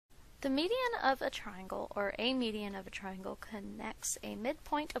The median of a triangle, or a median of a triangle, connects a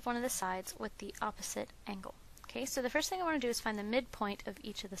midpoint of one of the sides with the opposite angle. Okay, so the first thing I want to do is find the midpoint of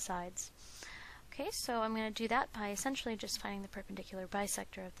each of the sides. Okay, so I'm going to do that by essentially just finding the perpendicular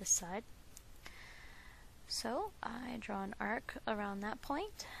bisector of this side. So I draw an arc around that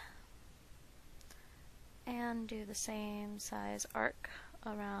point and do the same size arc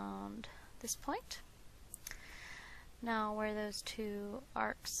around this point. Now where those two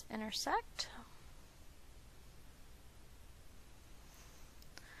arcs intersect,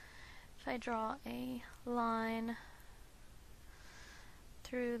 if I draw a line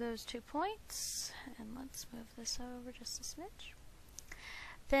through those 2 points, and let's move this over just a smidge,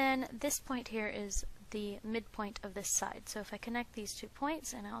 then this point here is the midpoint of this side. So if I connect these 2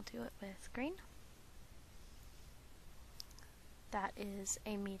 points, and I'll do it with green, that is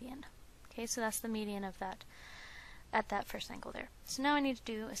a median. Okay, so that's the median of that at that first angle there. So now I need to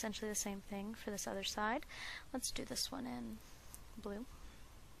do essentially the same thing for this other side. Let's do this one in blue.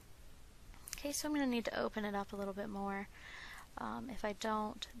 Okay, so I'm going to need to open it up a little bit more. If I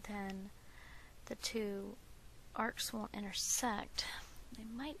don't, then the two arcs won't intersect. They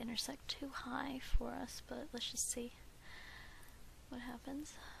might intersect too high for us, but let's just see what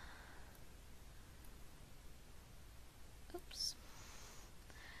happens. Oops.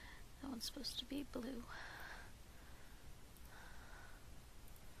 That one's supposed to be blue.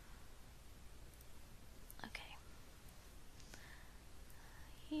 Okay.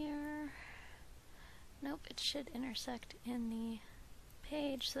 Here. Nope, it should intersect in the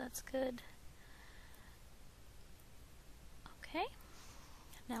page, so that's good. Okay.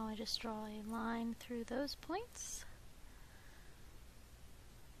 Now I just draw a line through those points.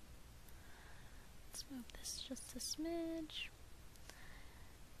 Let's move this just a smidge.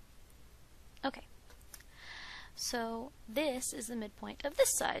 Okay. So this is the midpoint of this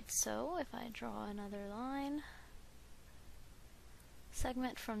side. So if I draw another line,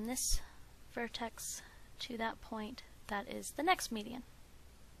 segment from this vertex to that point, that is the next median.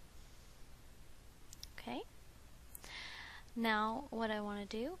 Okay. Now what I want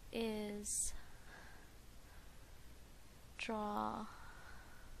to do is draw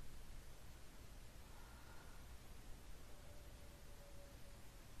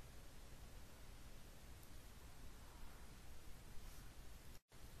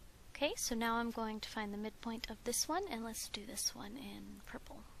okay, so now I'm going to find the midpoint of this one, and let's do this one in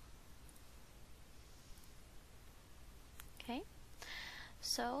purple. Okay,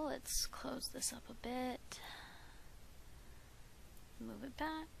 so let's close this up a bit, move it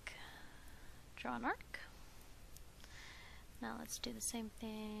back, draw an arc. Now let's do the same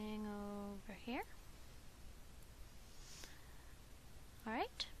thing over here.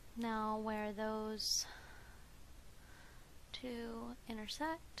 Alright, now where those two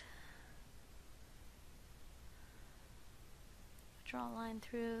intersect, draw a line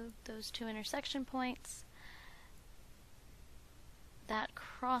through those two intersection points. That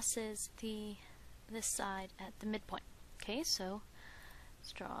crosses this side at the midpoint. Okay, so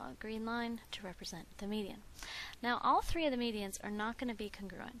let's draw a green line to represent the median. Now all three of the medians are not going to be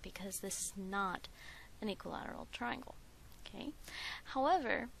congruent because this is not an equilateral triangle. Okay.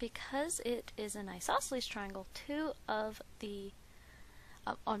 However, because it is an isosceles triangle, if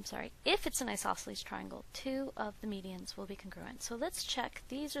it's an isosceles triangle, two of the medians will be congruent. So let's check.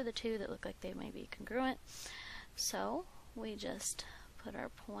 These are the two that look like they may be congruent. So we just put our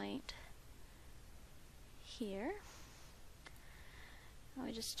point here. And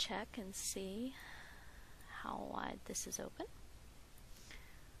we just check and see how wide this is open.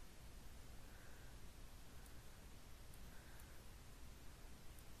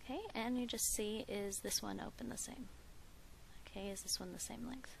 Okay, and you just see, is this one open the same? Okay, is this one the same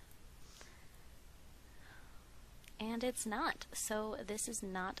length? And it's not. So this is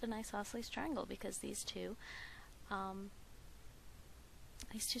not an isosceles triangle because these two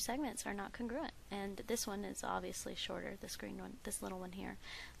segments are not congruent. And this one is obviously shorter, this green one, this little one here.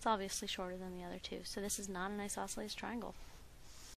 It's obviously shorter than the other two. So this is not an isosceles triangle.